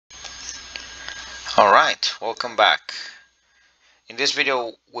Alright, welcome back. In this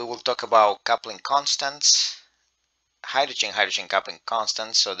video we will talk about coupling constants, hydrogen coupling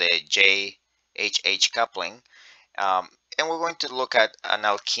constants, so the JHH coupling, and we're going to look at an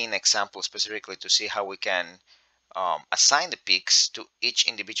alkene example specifically to see how we can assign the peaks to each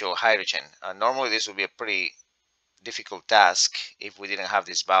individual hydrogen. Normally this would be a pretty difficult task if we didn't have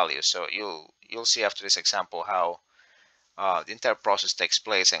these values, so you'll see after this example how the entire process takes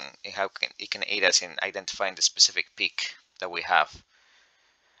place and how it can aid us in identifying the specific peak that we have.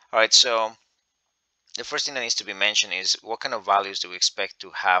 All right, so the first thing that needs to be mentioned is what kind of values do we expect to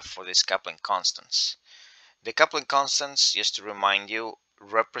have for these coupling constants. The coupling constants, just to remind you,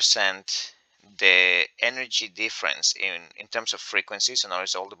 represent the energy difference in terms of frequency. So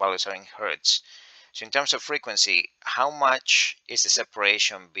notice all the values are in hertz. So in terms of frequency, how much is the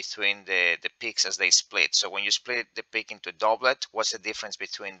separation between the peaks as they split? So when you split the peak into a doublet, what's the difference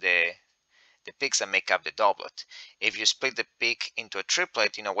between the peaks that make up the doublet? If you split the peak into a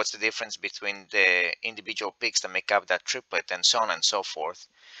triplet, what's the difference between the individual peaks that make up that triplet, and so on and so forth.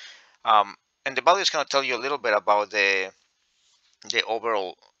 And the value is going to tell you a little bit about the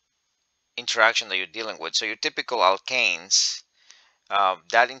overall interaction that you're dealing with. So your typical alkanes,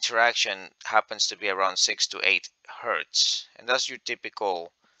 that interaction happens to be around 6 to 8 hertz, and that's your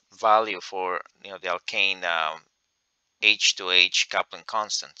typical value for the alkane H to H coupling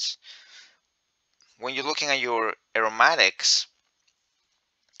constants. When you're looking at your aromatics,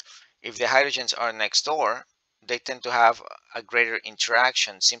 if the hydrogens are next door, they tend to have a greater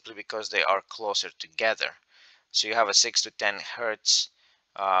interaction simply because they are closer together. So you have a 6 to 10 hertz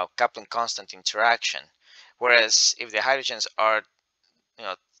coupling constant interaction. Whereas if the hydrogens are, you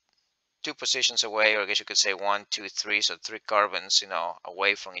know, 2 positions away, or I guess you could say 1, 2, 3, so 3 carbons,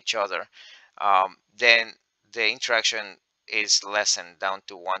 away from each other, then the interaction is lessened down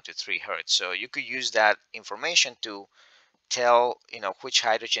to 1 to 3 hertz. So you could use that information to tell which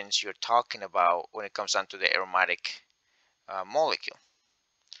hydrogens you're talking about when it comes down to the aromatic molecule.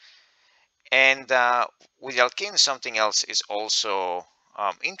 And with the alkene, something else is also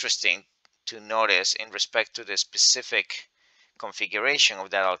interesting to notice in respect to the specific configuration of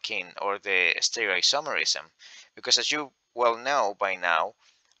that alkene, or the stereoisomerism, because as you well know by now,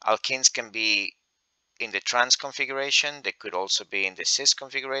 alkenes can be in the trans configuration, they could also be in the cis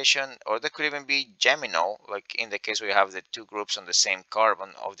configuration, or they could even be geminal, like in the case where you have the 2 groups on the same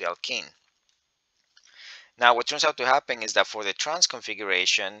carbon of the alkene. Now what turns out to happen is that for the trans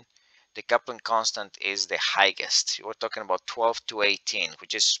configuration, the coupling constant is the highest. We're talking about 12 to 18,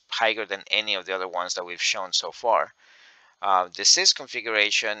 which is higher than any of the other ones that we've shown so far. The cis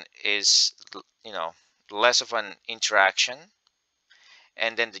configuration is less of an interaction,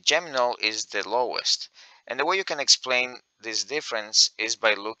 and then the geminal is the lowest. And the way you can explain this difference is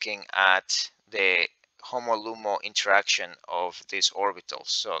by looking at the HOMO-LUMO interaction of these orbitals.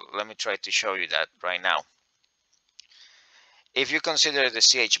 So let me try to show you that right now. If you consider the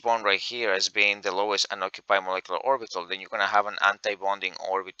CH bond right here as being the lowest unoccupied molecular orbital, then you're going to have an anti-bonding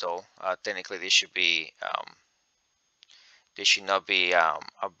orbital. Technically this should be this should not be a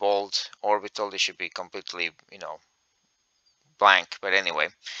bold orbital. This should be completely blank, but anyway,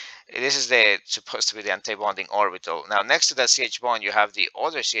 this is supposed to be the anti-bonding orbital. Now next to that CH bond you have the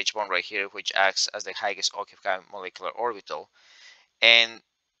other CH bond right here, which acts as the highest occupied molecular orbital, and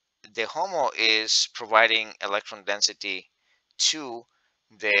the HOMO is providing electron density to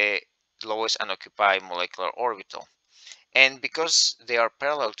the lowest unoccupied molecular orbital. And because they are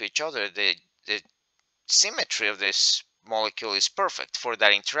parallel to each other, the symmetry of this molecule is perfect for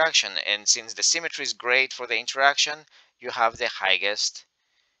that interaction. And since the symmetry is great for the interaction, you have the highest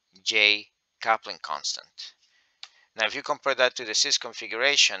J coupling constant. Now if you compare that to the cis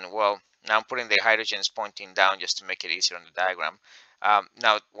configuration, well, now I'm putting the hydrogens pointing down just to make it easier on the diagram.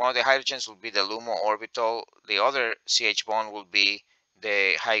 Now one of the hydrogens will be the LUMO orbital, the other CH bond will be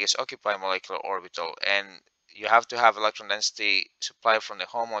the highest occupied molecular orbital, and you have to have electron density supplied from the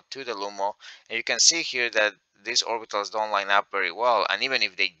HOMO to the LUMO, and you can see here that these orbitals don't line up very well, and even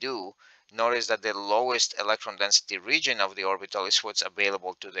if they do, notice that the lowest electron density region of the orbital is what's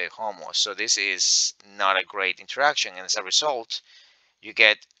available to the HOMO. So this is not a great interaction, and as a result you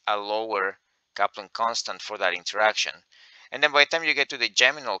get a lower coupling constant for that interaction. And then by the time you get to the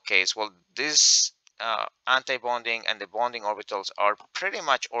geminal case, well, this anti-bonding and the bonding orbitals are pretty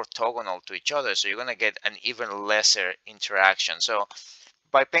much orthogonal to each other, so you're going to get an even lesser interaction. So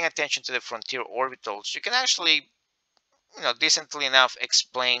by paying attention to the frontier orbitals, you can actually decently enough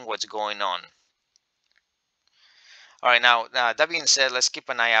explain what's going on. All right, now that being said, let's keep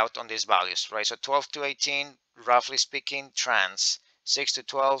an eye out on these values, right? So 12 to 18, roughly speaking, trans. 6 to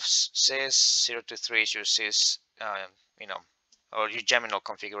 12 cis, 0 to 3 is your cis, you know, or your geminal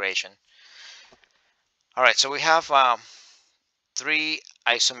configuration. All right, so we have three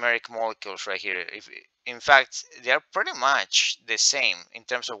isomeric molecules right here. In fact, they are pretty much the same in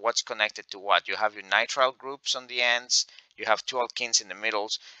terms of what's connected to what. You have your nitrile groups on the ends, you have two alkenes in the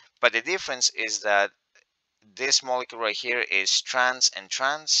middles, but the difference is that this molecule right here is trans and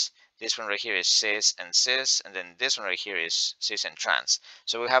trans. This one right here is cis and cis, and then this one right here is cis and trans.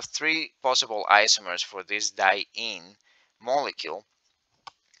 So we have three possible isomers for this diene molecule,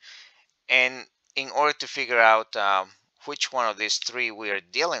 and in order to figure out which one of these three we are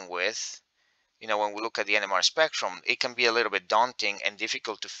dealing with, when we look at the NMR spectrum, it can be a little bit daunting and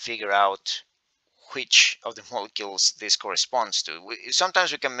difficult to figure out which of the molecules this corresponds to.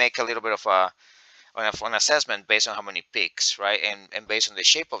 Sometimes we can make a little bit of an assessment based on how many peaks, right, and based on the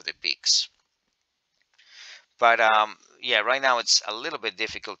shape of the peaks. But yeah, right now it's a little bit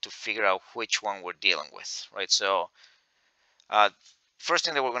difficult to figure out which one we're dealing with, right? So first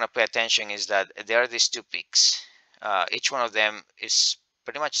thing that we're going to pay attention is that there are these two peaks. Each one of them is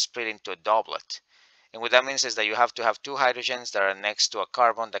pretty much split into a doublet. And what that means is that you have to have two hydrogens that are next to a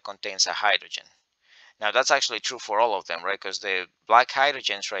carbon that contains a hydrogen. Now that's actually true for all of them, right? Because the black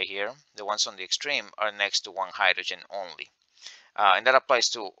hydrogens right here, the ones on the extreme, are next to one hydrogen only. And that applies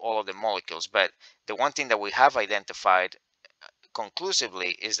to all of the molecules. But the one thing that we have identified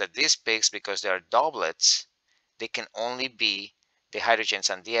conclusively is that these peaks, because they are doublets, they can only be the hydrogens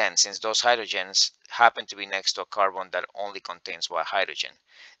at the end, since those hydrogens happen to be next to a carbon that only contains one hydrogen.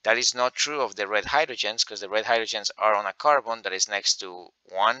 That is not true of the red hydrogens, because the red hydrogens are on a carbon that is next to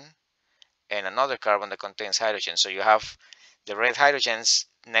one and another carbon that contains hydrogen. So you have the red hydrogens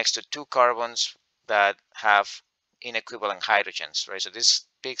next to two carbons that have inequivalent hydrogens, right? So these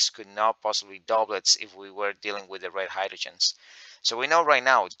peaks could not possibly be doublets if we were dealing with the red hydrogens. So we know right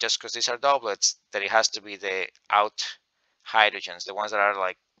now, just because these are doublets, that it has to be the out hydrogens, the ones that are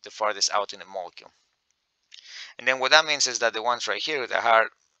like the farthest out in the molecule. And then what that means is that the ones right here that have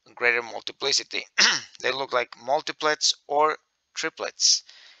greater multiplicity, they look like multiplets or triplets.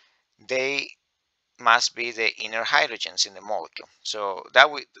 They must be the inner hydrogens in the molecule. So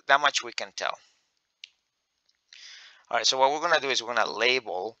that much we can tell. All right, so what we're going to do is we're going to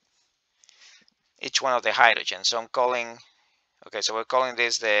label each one of the hydrogens. So I'm calling, okay, so we're calling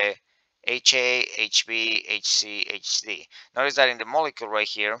this the HA, HB, HC, HD. Notice that in the molecule right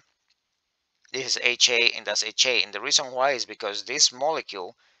here, this is HA and that's HA. And the reason why is because this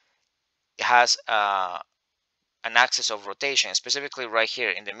molecule has an axis of rotation, specifically right here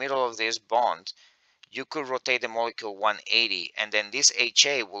in the middle of this bond. You could rotate the molecule 180, and then this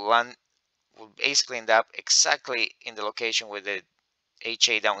HA will basically end up exactly in the location where the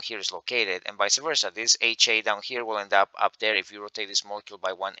HA down here is located, and vice versa. This HA down here will end up there if you rotate this molecule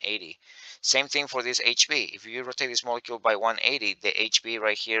by 180. Same thing for this HB. If you rotate this molecule by 180, the HB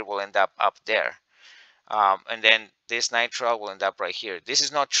right here will end up there. And then this nitrile will end up right here. This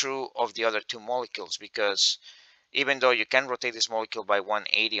is not true of the other two molecules, because even though you can rotate this molecule by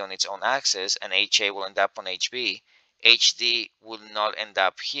 180 on its own axis and HA will end up on HB, HD will not end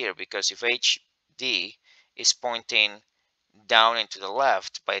up here, because if HD is pointing down and to the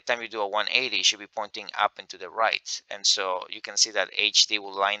left, by the time you do a 180, it should be pointing up and to the right. And so you can see that HD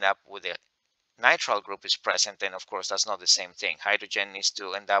will line up with the nitrile group is present, and of course that's not the same thing. Hydrogen needs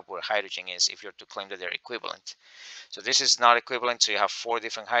to end up where hydrogen is if you're to claim that they're equivalent. So this is not equivalent, so you have four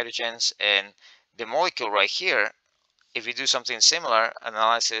different hydrogens, and the molecule right here, if you do something similar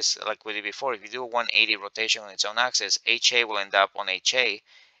analysis like we did before, if you do a 180 rotation on its own axis, HA will end up on HA.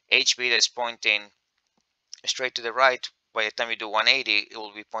 HB that is pointing straight to the right, by the time you do 180, it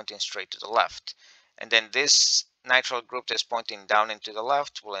will be pointing straight to the left. And then this nitrile group that's pointing down and to the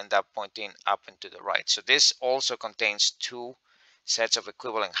left will end up pointing up and to the right. So this also contains two sets of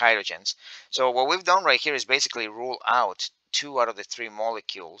equivalent hydrogens. So what we've done right here is basically rule out two out of the three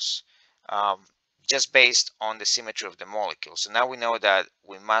molecules just based on the symmetry of the molecule. So now we know that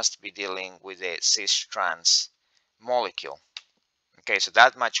we must be dealing with a cis-trans molecule. Okay, so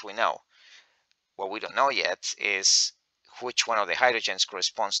that much we know. What we don't know yet is which one of the hydrogens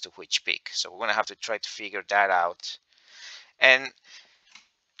corresponds to which peak. So we're going to have to try to figure that out. And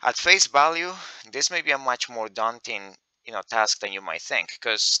at face value, this may be a much more daunting, task than you might think,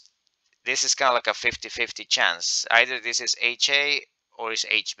 because this is kind of like a 50-50 chance. Either this is HA or is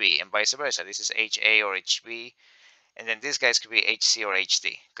HB, and vice versa. This is HA or HB, and then these guys could be HC or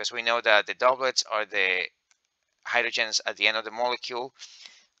HD, because we know that the doublets are the hydrogens at the end of the molecule,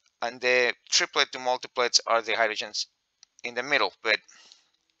 and the triplet to multiplets are the hydrogens in the middle, but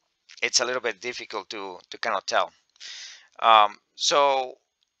it's a little bit difficult to kind of tell. So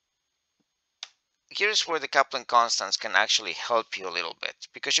here's where the coupling constants can actually help you a little bit,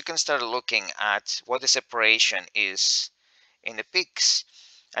 because you can start looking at what the separation is in the peaks.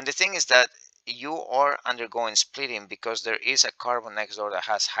 And the thing is that you are undergoing splitting because there is a carbon next door that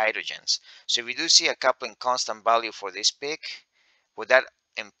has hydrogens. So if you do see a coupling constant value for this peak, what that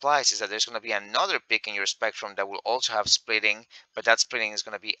implies is that there's going to be another peak in your spectrum that will also have splitting, but that splitting is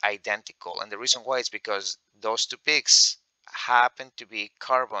going to be identical. And the reason why is because those two peaks happen to be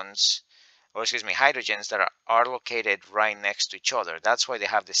carbons, or excuse me, hydrogens that are located right next to each other. That's why they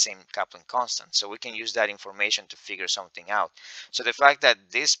have the same coupling constant. So we can use that information to figure something out. So the fact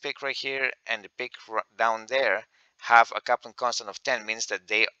that this peak right here and the peak down there have a coupling constant of 10 means that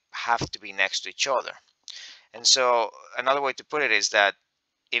they have to be next to each other. And so another way to put it is that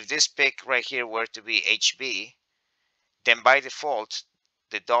if this peak right here were to be HB, then by default,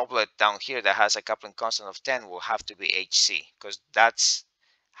 the doublet down here that has a coupling constant of 10 will have to be HC, because that's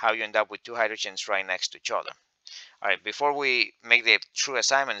how you end up with two hydrogens right next to each other. All right, before we make the true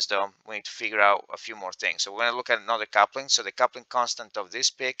assignments though, we need to figure out a few more things. So we're going to look at another coupling. So the coupling constant of this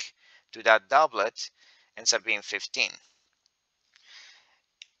peak to that doublet ends up being 15.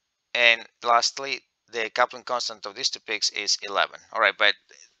 And lastly, the coupling constant of these two peaks is 11. All right, but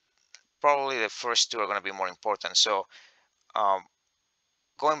probably the first two are going to be more important. So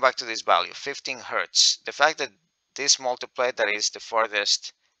going back to this value, 15 hertz, the fact that this multiplet that is the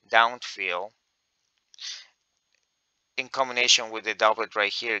farthest downfield in combination with the doublet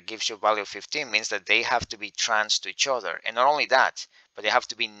right here gives you a value of 15 means that they have to be trans to each other. And not only that, but they have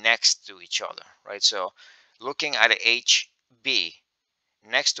to be next to each other, right? So looking at HB,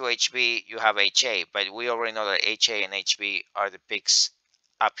 next to HB you have HA, but we already know that HA and HB are the peaks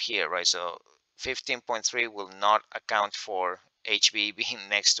up here, right? So 15.3 will not account for HB being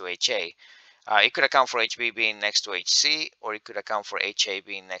next to HA. It could account for HB being next to HC, or it could account for HA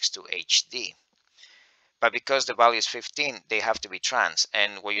being next to HD. But because the value is 15, they have to be trans.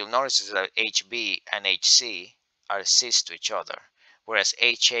 And what you'll notice is that HB and HC are cis to each other, whereas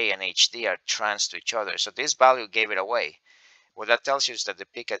HA and HD are trans to each other. So this value gave it away. What that tells you is that the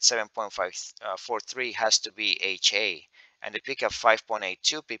peak at 7.543 has to be HA, and the peak at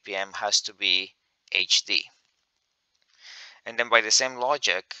 5.82 ppm has to be HD. And then by the same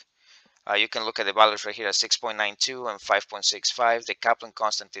logic, you can look at the values right here at 6.92 and 5.65. The coupling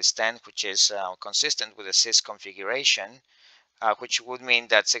constant is 10, which is consistent with the cis configuration, which would mean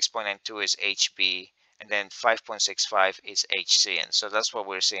that 6.92 is HB and then 5.65 is HC. And so that's what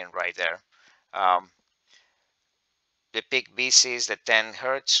we're seeing right there. The peak BC is the 10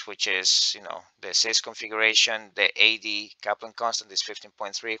 hertz, which is, the cis configuration. The AD coupling constant is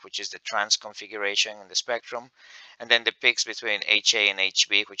 15.3, which is the trans configuration in the spectrum. And then the peaks between HA and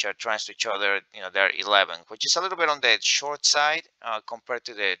HB, which are trans to each other, they're 11, which is a little bit on the short side compared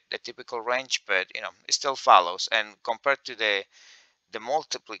to the typical range, but it still follows. And compared to the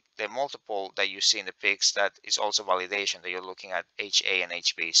multiple that you see in the peaks, that is also validation that you're looking at HA and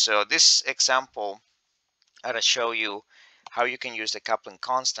HB. So this example, I'm going to show you how you can use the coupling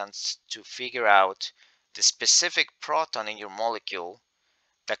constants to figure out the specific proton in your molecule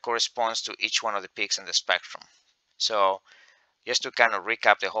that corresponds to each one of the peaks in the spectrum. So just to kind of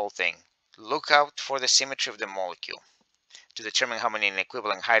recap the whole thing, look out for the symmetry of the molecule to determine how many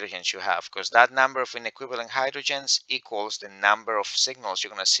inequivalent hydrogens you have, because that number of inequivalent hydrogens equals the number of signals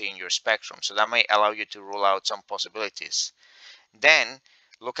you're going to see in your spectrum. So that may allow you to rule out some possibilities. Then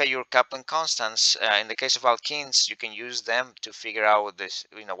look at your coupling constants. In the case of alkenes, you can use them to figure out this,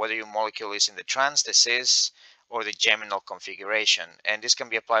 whether your molecule is in the trans, the cis, or the geminal configuration. And this can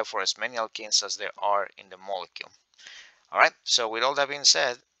be applied for as many alkenes as there are in the molecule. All right, so with all that being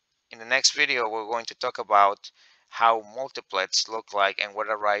said, in the next video, we're going to talk about how multiplets look like and what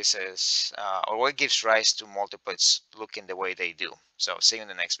arises or what gives rise to multiplets looking the way they do. So see you in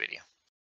the next video.